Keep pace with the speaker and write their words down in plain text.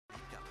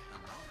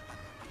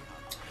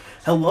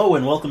Hello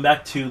and welcome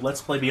back to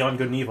Let's Play Beyond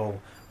Good and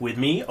Evil with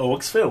me,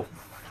 OXFoo.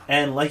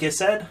 And like I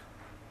said,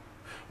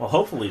 well,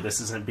 hopefully this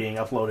isn't being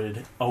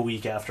uploaded a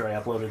week after I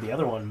uploaded the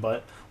other one,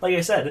 but like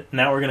I said,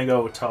 now we're going to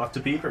go talk to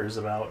Peepers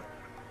about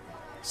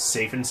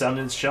Safe and Sound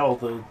in Shell,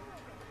 the...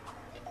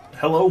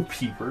 Hello,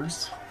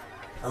 Peepers.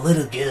 A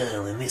little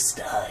girl in this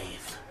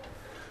dive.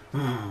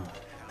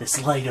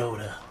 This light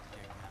odor.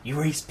 You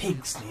raise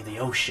pigs near the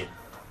ocean.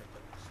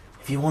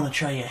 If you want to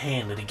try your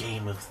hand at a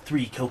game of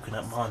 3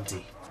 Coconut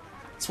Monty,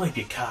 swipe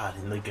your card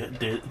in the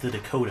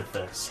Dakota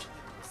first.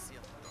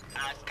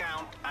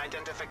 Account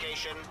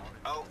identification.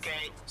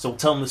 Okay. So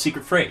tell them the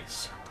secret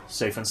phrase.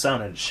 Safe and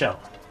sound in its shell.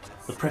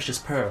 The precious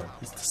pearl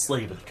is the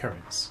slave of the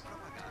currents.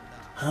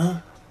 Huh?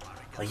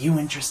 Are you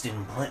interested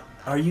in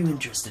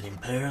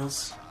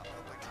pearls?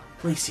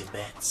 Place your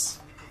bets.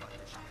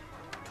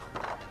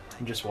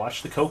 And just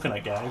watch the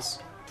coconut, guys.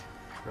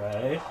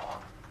 Right.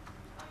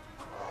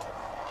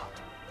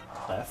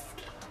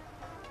 Left.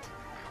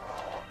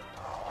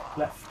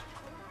 Left.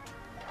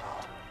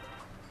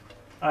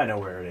 I know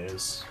where it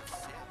is.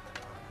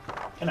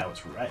 And I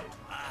was right.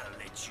 I'll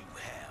let you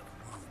have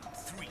room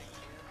 3.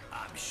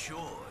 I'm sure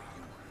you'll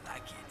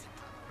like it.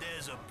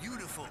 There's a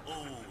beautiful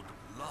old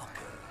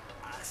locker.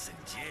 I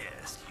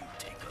suggest you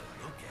take a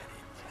look at it.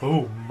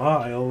 Oh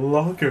my, a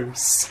locker.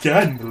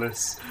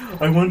 Scandalous.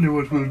 I wonder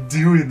what we'll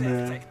do in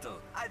there. Perfecto.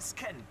 I've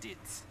scanned it.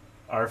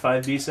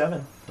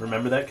 R5B7.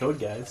 Remember that code,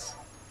 guys.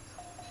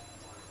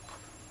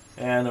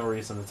 And no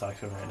reason to talk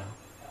to him right now.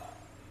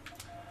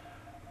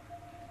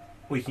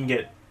 We can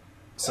get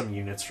some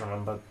units from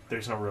him, but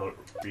there's no real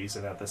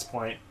reason at this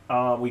point.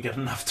 We get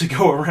enough to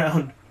go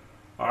around.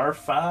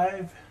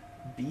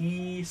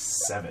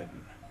 R5B7.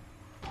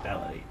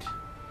 Validate.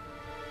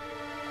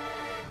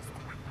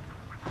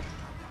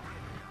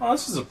 Oh,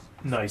 this is a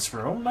nice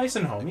room. Nice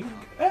and homey.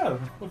 Yeah,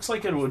 looks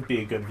like it would be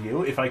a good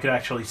view if I could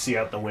actually see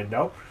out the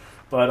window.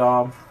 But,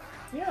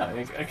 yeah,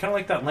 I kind of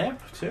like that lamp,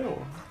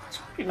 too. It's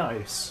pretty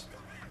nice.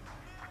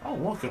 Oh,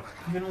 look,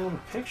 even a little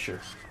picture.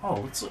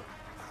 Oh,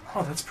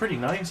 oh, that's pretty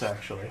nice,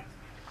 actually.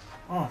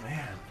 Oh,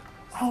 man.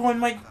 Oh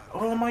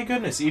my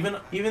goodness. Even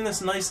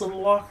this nice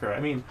little locker. I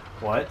mean,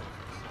 what?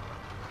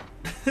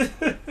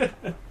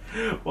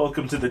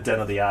 Welcome to the Den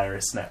of the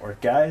Iris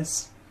Network,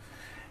 guys.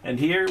 And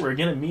here we're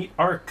going to meet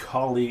our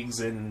colleagues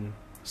in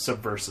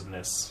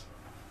subversiveness.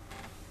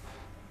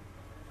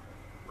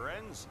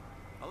 Friends,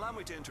 allow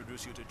me to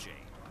introduce you to Jade,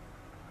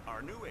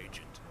 our new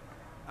agent.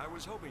 I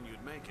was hoping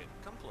you'd make it.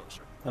 Come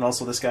closer. And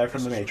also this guy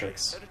from The This is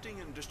Matrix. Jade,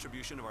 editing and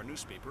distribution of our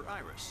newspaper,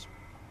 Iris.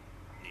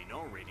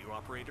 Nino, radio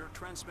operator,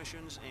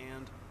 transmissions,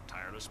 and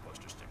tireless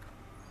poster sticker.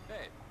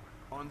 Hey,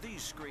 on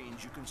these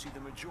screens you can see the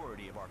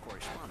majority of our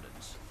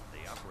correspondence.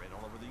 They operate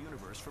all over the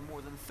universe for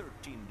more than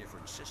 13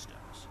 different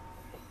systems.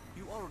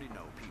 You already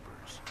know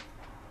Peepers.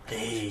 It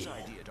was his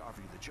idea to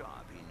offer you the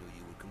job. He knew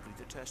you would complete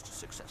the test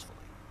successfully.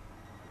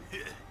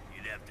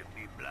 You'd have to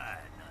be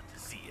blind not to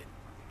see it.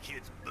 The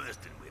kid's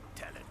bursting with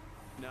talent.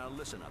 Now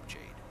listen up, Jade.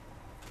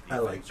 I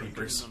like events are gaining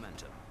Peepers.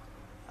 momentum.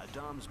 A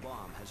Dom's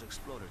bomb has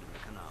exploded in the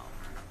canal.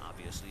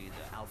 Obviously,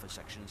 the Alpha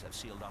sections have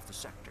sealed off the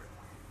sector.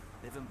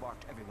 They've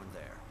embarked everyone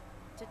there.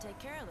 To take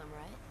care of them,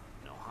 right?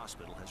 No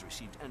hospital has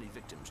received any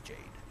victims, Jade.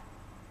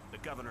 The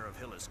governor of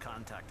Hill has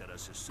contacted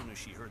us as soon as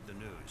she heard the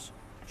news.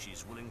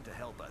 She's willing to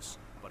help us,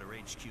 but her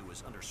HQ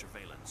is under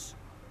surveillance.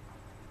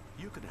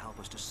 You can help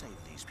us to save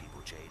these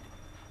people, Jade.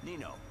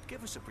 Nino,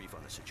 give us a brief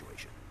on the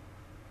situation.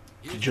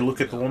 Did you look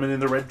at the woman in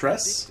the red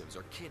dress? Victims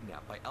are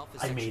kidnapped by Alpha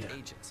I made Section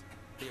it. agents.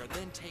 They are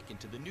then taken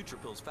to the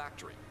Neutrophil's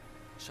factory.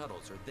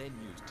 Shuttles are then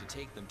used to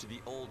take them to the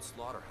old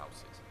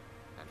slaughterhouses.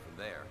 And from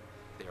there,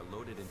 they are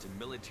loaded into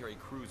military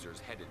cruisers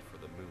headed for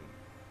the moon.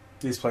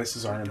 These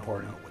places aren't We don't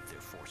important. know what they're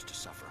forced to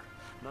suffer.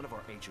 None of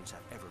our agents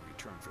have ever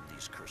returned from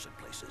these cursed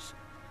places.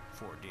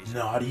 4 days ago,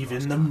 Not we even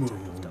lost the contact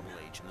moon. with Double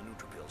H in the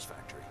Neutrophil's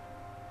factory.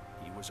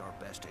 He was our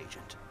best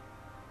agent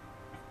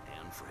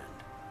and friend.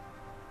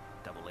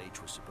 Double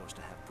H was supposed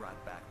to have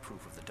brought back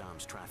proof of the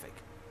Dom's traffic.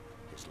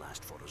 His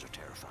last photos are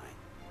terrifying.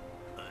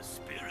 A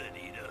spirit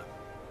eater.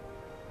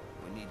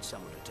 We need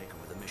someone to take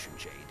over the mission,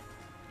 Jade.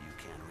 You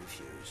can't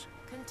refuse.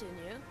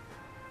 Continue.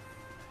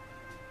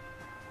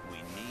 We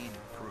need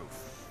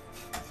proof.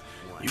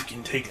 One, You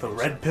can take get the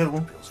inside red pill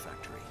Neutrophil's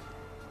factory.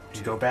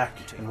 and go back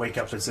and wake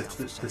up as if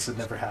this had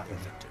never happened.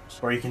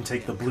 Or you can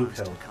take the blue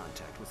pill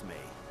Contact with me.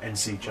 and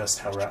see just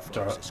how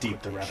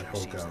deep the rabbit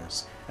hole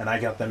goes. And I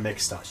got them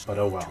mixed up, but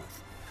oh well.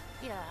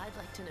 Yeah, I'd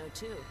like to know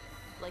too.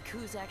 Like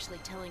who's actually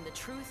telling the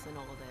truth in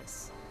all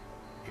this?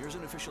 Here's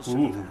an official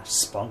Ooh, city pass.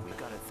 spunk. We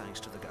got it thanks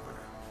to the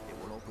governor. It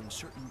will open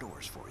certain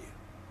doors for you.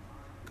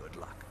 Good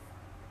luck.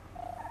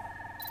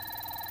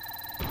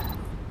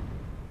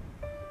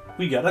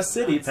 We got a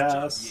city Nice job,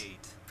 pass. Yeet.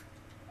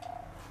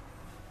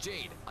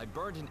 Jade, I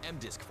burned an M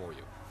disk for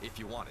you, if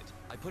you want it.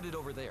 I put it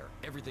over there.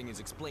 Everything is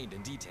explained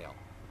in detail.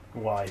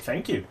 Why,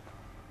 thank you.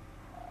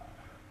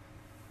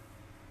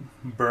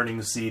 Burning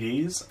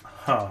CDs?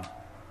 Huh.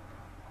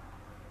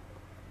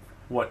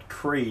 What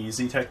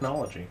crazy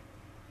technology.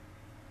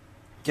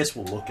 Guess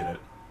we'll look at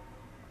it.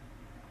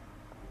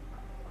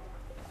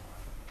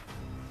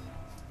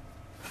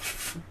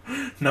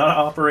 Not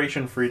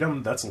Operation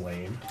Freedom? That's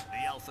lame.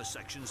 The Alpha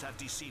sections have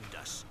deceived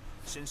us.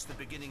 Since the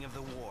beginning of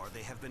the war,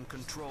 they have been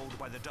controlled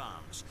by the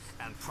Doms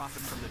and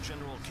profit from the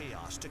general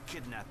chaos to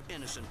kidnap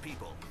innocent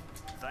people.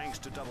 Thanks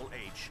to Double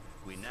H,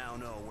 we now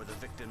know where the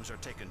victims are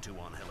taken to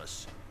on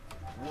Hillis.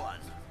 1.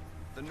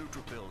 The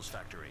Neutrophils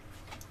factory.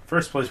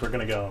 First place we're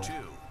gonna go. 2.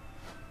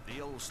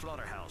 The old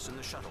slaughterhouse in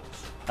the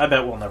shuttles. I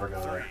bet we'll never go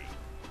 3. there.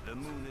 The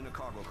moon in a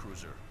cargo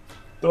cruiser.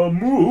 The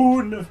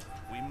moon!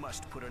 We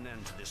must put an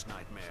end to this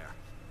nightmare.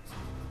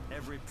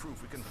 Every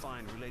proof we can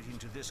find relating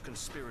to this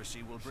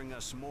conspiracy will bring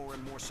us more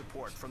and more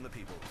support from the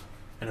people.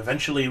 And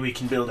eventually we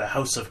can build a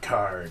house of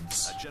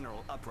cards. A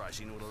general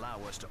uprising would allow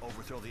us to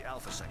overthrow the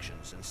Alpha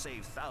sections and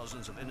save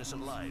thousands of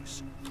innocent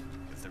lives.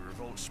 If the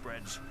revolt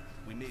spreads,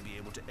 we may be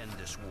able to end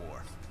this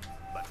war.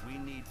 But we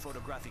need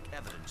photographic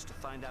evidence to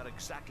find out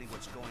exactly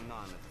what's going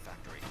on at the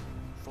factory.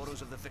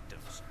 Photos of the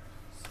victims.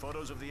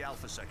 Photos of the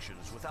Alpha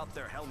sections without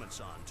their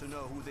helmets on to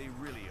know who they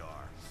really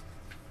are.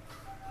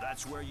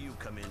 That's where you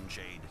come in,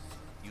 Jade.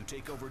 You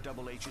take over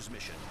Double H's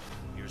mission.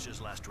 Here's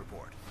his last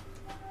report.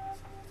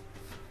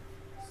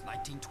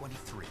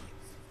 1923.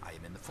 I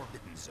am in the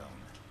Forbidden Zone.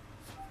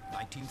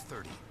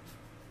 1930.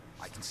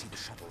 I can see the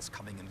shuttles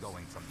coming and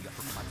going from the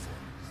upper platform.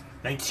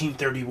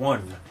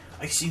 1931.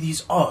 I see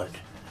these odd,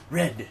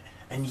 red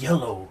and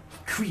yellow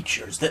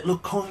creatures that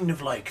look kind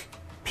of like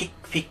pick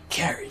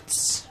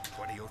carrots.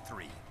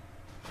 2003.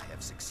 I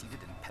have succeeded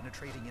in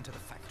penetrating into the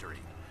factory.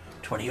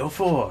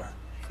 2004.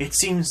 It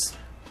seems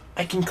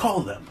I can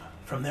call them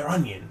from their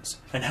onions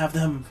and have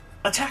them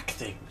attack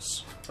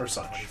things. Or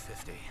such.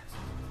 2050.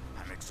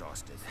 I'm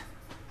exhausted.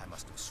 I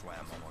must have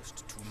swam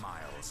almost 2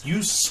 miles.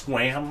 You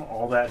swam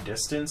all that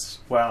distance?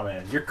 Wow,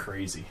 man, you're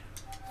crazy.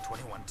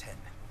 2110.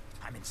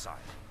 I'm inside.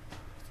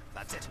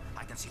 That's it.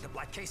 I can see the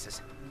black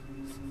cases.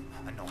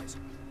 A noise.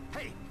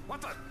 Hey, what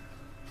the?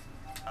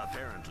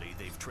 Apparently,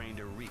 they've trained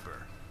a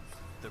Reaper.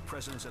 The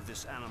presence of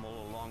this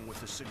animal along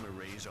with the Sigma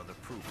rays are the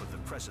proof of the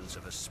presence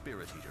of a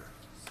spirit eater.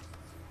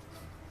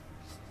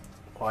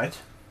 What?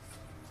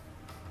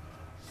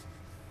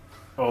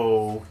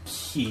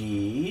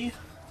 Okay.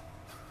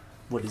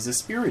 What is a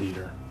spirit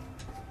eater?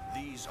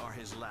 These are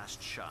his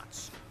last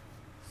shots.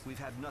 We've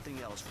had nothing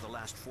else for the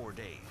last 4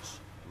 days.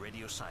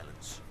 Radio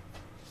silence.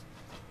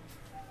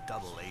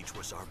 Double H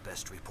was our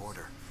best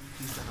reporter.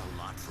 He's done a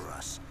lot for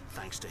us.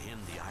 Thanks to him,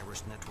 the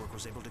Iris Network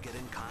was able to get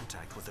in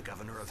contact with the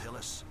governor of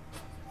Hillis.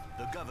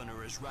 The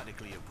governor is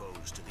radically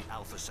opposed to the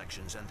Alpha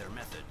sections and their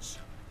methods,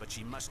 but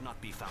she must not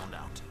be found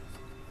out.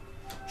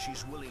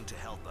 She's willing to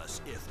help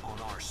us if, on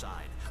our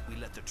side, we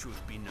let the truth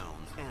be known,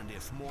 and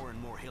if more and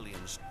more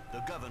Hillians,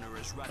 the governor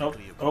is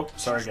radically opposed.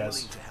 Sorry, She's guys.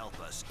 willing to help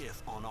us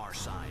if, on our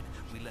side,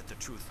 we let the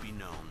truth be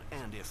known,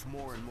 and if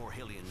more and more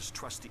Hillians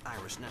trust the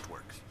Iris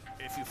Network.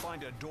 If you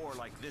find a door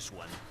like this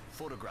one,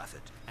 photograph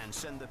it and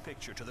send the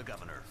picture to the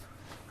governor.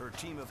 Her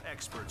team of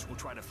experts will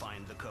try to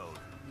find the code.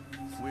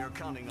 We're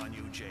counting on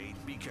you, Jade.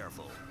 Be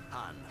careful.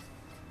 Han.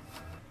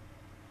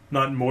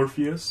 Not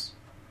Morpheus?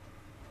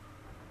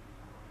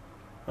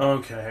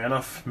 Okay,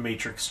 enough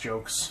Matrix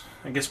jokes.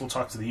 I guess we'll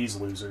talk to these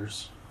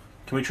losers.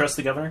 Can we trust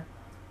the governor?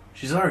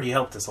 She's already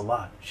helped us a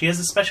lot. She has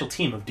a special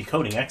team of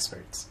decoding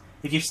experts.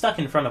 If you're stuck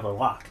in front of a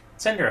lock,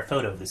 send her a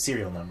photo of the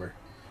serial number.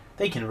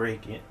 They can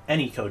break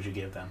any code you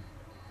give them.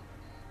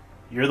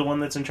 You're the one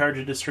that's in charge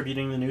of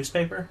distributing the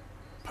newspaper?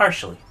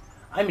 Partially.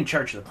 I'm in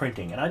charge of the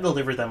printing, and I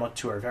deliver them up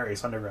to our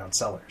various underground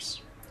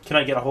cellars. Can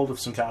I get a hold of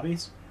some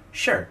copies?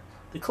 Sure.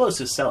 The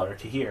closest cellar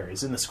to here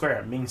is in the square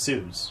at Ming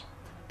Su's.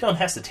 Don't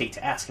hesitate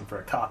to ask him for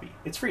a copy.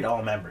 It's free to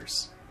all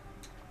members.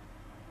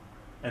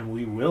 And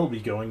we will be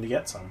going to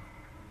get some.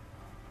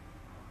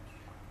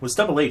 Was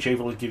Double H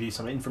able to give you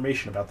some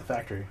information about the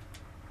factory?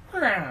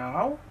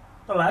 No.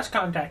 The last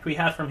contact we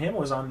had from him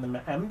was on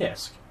the M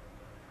disk.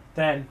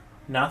 Then,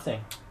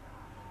 nothing.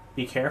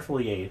 Be careful,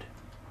 Yade.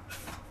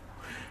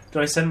 Do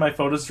I send my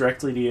photos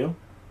directly to you?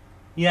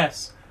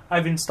 Yes.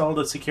 I've installed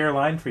a secure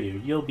line for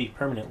you. You'll be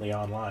permanently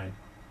online.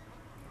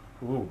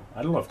 Ooh,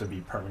 I'd love to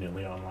be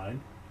permanently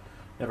online.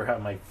 Never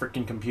have my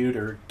frickin'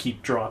 computer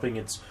keep dropping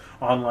its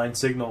online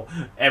signal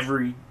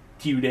every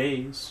few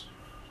days.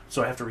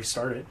 So I have to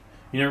restart it.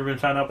 You never been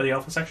found out by the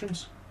Alpha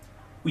sections?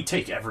 We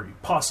take every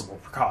possible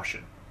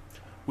precaution.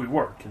 We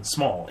work in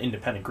small,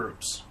 independent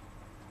groups.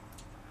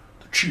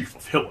 The chief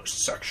of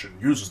Hillis section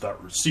uses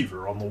that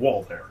receiver on the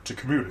wall there to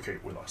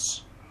communicate with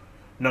us.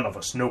 None of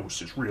us knows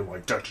his real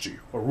identity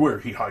or where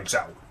he hides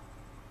out.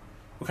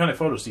 What kind of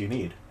photos do you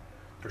need?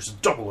 There's a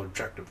double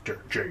objective,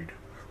 Jade.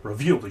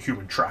 Reveal the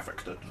human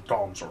traffic that the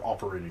Doms are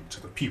operating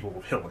to the people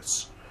of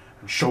Hillis,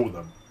 and show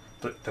them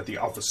that the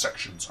Alpha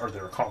sections are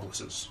their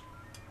accomplices.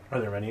 Are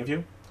there many of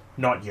you?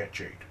 Not yet,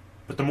 Jade.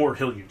 But the more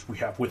Hillians we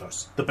have with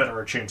us, the better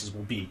our chances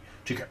will be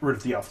to get rid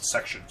of the Alpha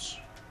sections.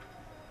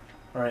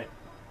 Alright,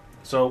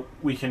 so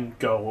we can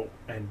go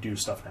and do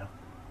stuff now.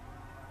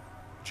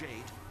 Jade,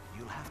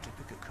 you'll have to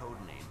pick a code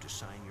name to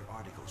sign your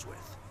articles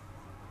with.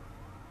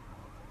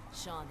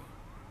 Shawnee.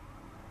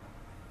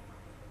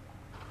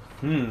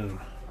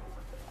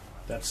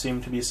 That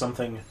seemed to be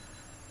something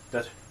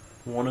that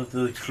one of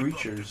the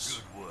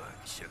creatures... Good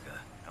work, Sugar.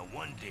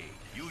 one day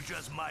you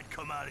just might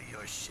come out of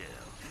your shell.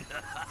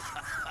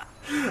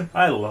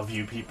 I love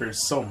you,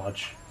 Peepers, so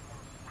much.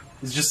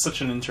 He's just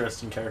such an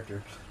interesting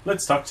character.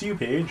 Let's talk to you,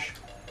 Paige.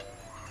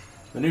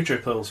 The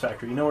Nutripills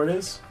factory, you know where it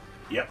is?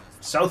 Yep,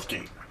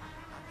 Southgate.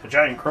 A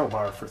giant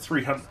crowbar for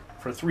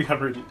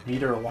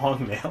 300-meter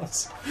long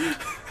nails.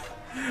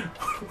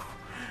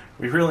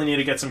 We really need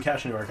to get some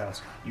cash into our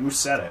accounts. You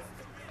said it.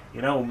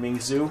 You know, Ming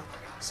Zhu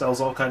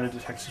sells all kind of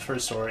detectives for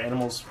his store,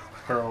 animals,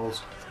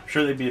 pearls. I'm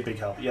sure they'd be a big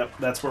help. Yep,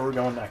 that's where we're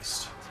going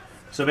next.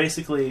 So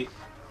basically,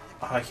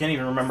 I can't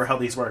even remember how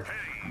these work.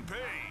 Hey,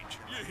 Paige,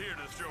 you here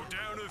to throw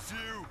down a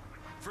few?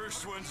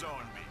 First one's on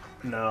me.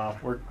 No,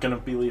 we're gonna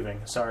be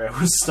leaving. Sorry, I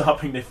was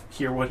stopping to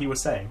hear what he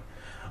was saying.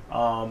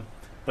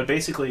 But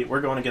basically,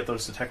 we're going to get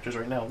those detectors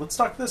right now. Let's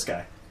talk to this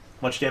guy.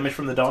 Much damage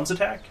from the Dawn's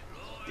attack?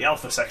 The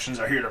Alpha sections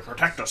are here to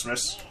protect us,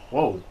 miss.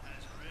 Whoa.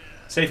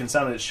 Safe and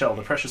sound in its shell,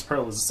 the precious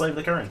pearl is a slave of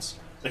the currents.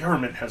 The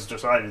government has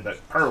decided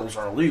that pearls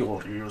are illegal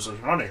to use as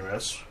money,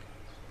 miss.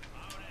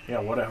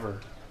 Yeah,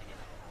 whatever.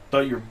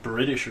 Thought you were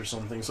British or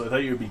something, so I thought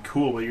you would be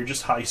cool, but you're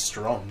just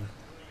high-strung.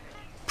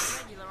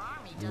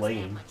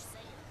 Lame.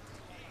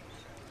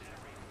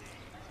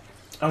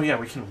 Oh yeah,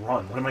 we can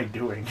run. What am I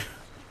doing?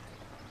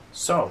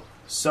 So,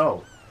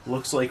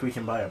 looks like we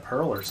can buy a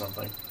pearl or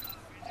something.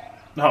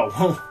 Oh,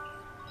 well.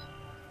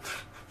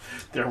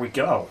 There we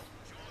go.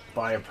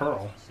 Buy a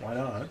pearl. Why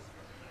not?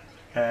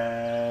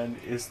 And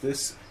is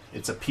this...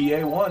 It's a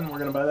PA1. We're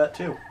going to buy that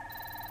too.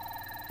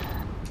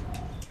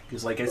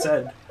 Because like I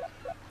said,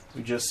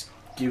 we just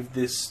give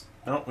this...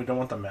 No, we don't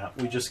want the map.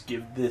 We just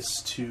give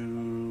this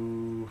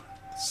to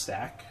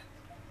Stack.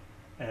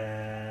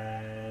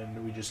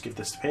 And we just give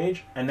this to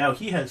Paige. And now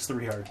he has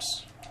 3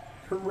 hearts.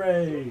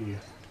 Hooray!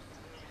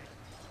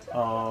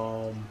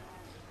 But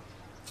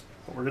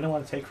we're going to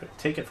want to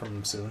take it from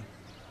him soon.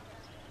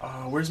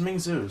 Where's Ming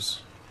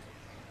Zhu's?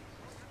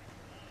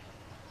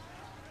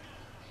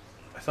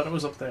 I thought it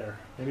was up there.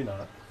 Maybe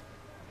not.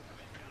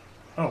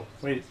 Oh,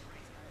 wait.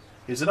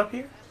 Is it up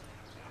here?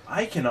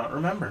 I cannot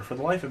remember for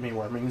the life of me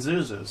where Ming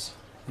Zhu's is.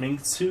 Ming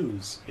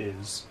Zhu's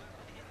is.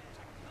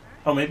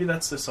 Oh, maybe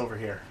that's this over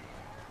here.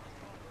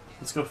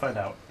 Let's go find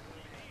out.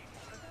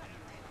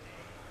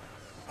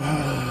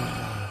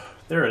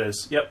 There it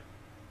is. Yep.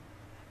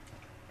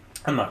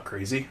 I'm not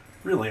crazy.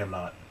 Really, I'm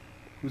not.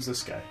 Who's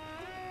this guy?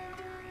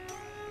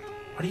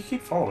 Why do you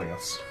keep following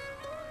us?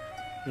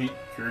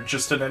 You're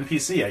just an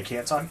NPC. I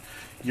can't talk.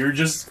 You're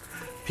just...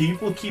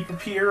 People keep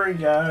appearing,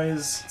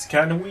 guys. It's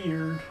kind of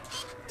weird.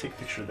 Take a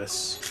picture of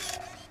this.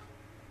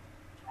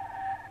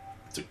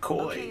 It's a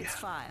koi. Okay, it's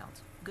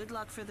filed. Good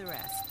luck for the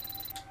rest.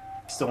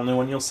 It's the only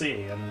one you'll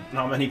see, and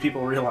not many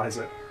people realize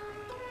it.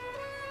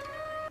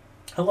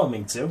 Hello,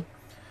 Ming Zhu.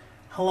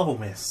 Hello,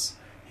 miss.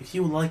 If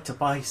you would like to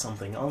buy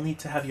something, I'll need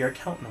to have your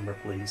account number,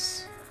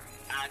 please.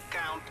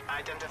 Account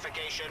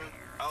identification.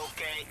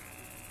 Okay.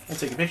 I'll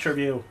take a picture of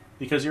you,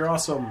 because you're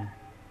awesome.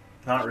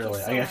 Not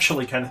really. I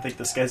actually kind of think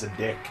this guy's a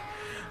dick.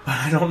 But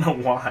I don't know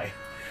why.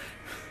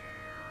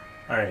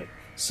 Alright,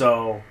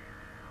 so...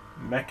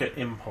 Mecha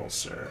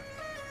Impulsor.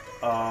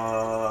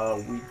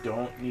 We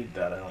don't need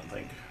that, I don't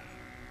think.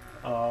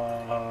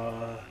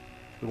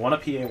 We want a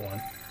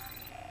PA1.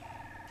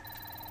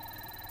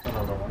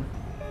 Another one.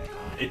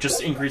 It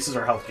just increases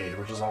our health gauge,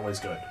 which is always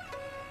good.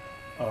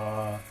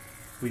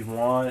 We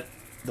want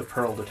the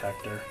Pearl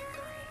Detector.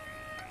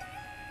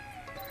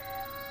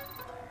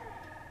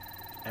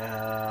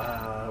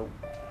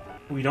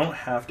 We don't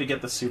have to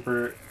get the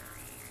super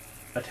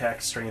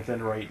attack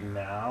strengthened right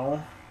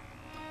now.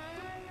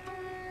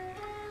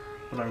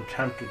 But I'm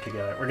tempted to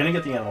get it. We're gonna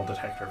get the animal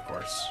detector, of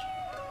course.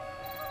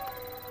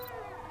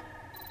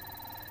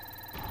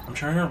 I'm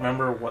trying to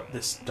remember what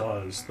this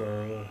does.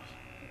 The...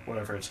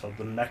 whatever it's called.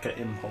 The Mecha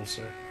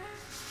Impulsor.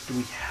 Do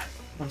we have...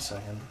 One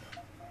second.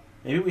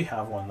 Maybe we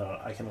have one, though,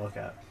 I can look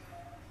at.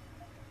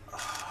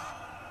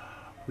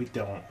 We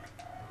don't.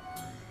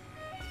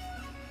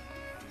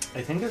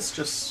 I think it's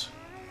just...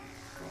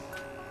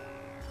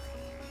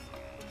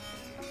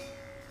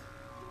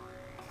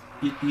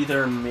 It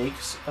either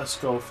makes us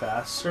go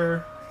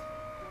faster,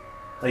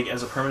 like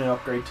as a permanent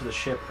upgrade to the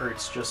ship, or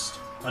it's just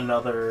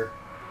another...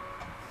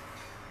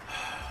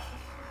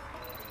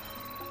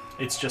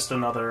 It's just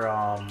another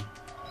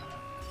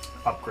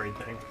upgrade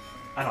thing.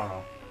 I don't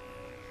know.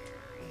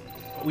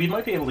 We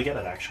might be able to get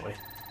it, actually.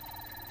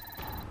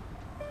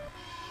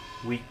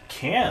 We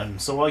can,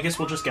 so I guess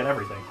we'll just get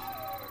everything.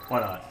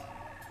 Why not?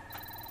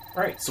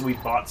 Alright, so we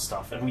bought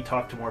stuff, and we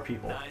talked to more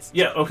people. Nice.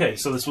 Yeah, okay,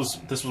 so this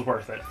was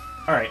worth it.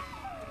 Alright,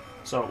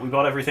 so we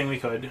bought everything we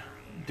could,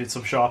 did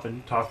some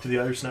shopping, talked to the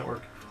Irish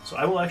Network. So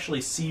I will actually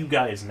see you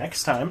guys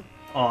next time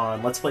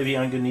on Let's Play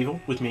Beyond Good and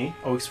Evil with me,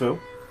 Oxfu.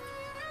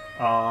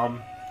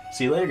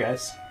 See you later,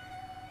 guys.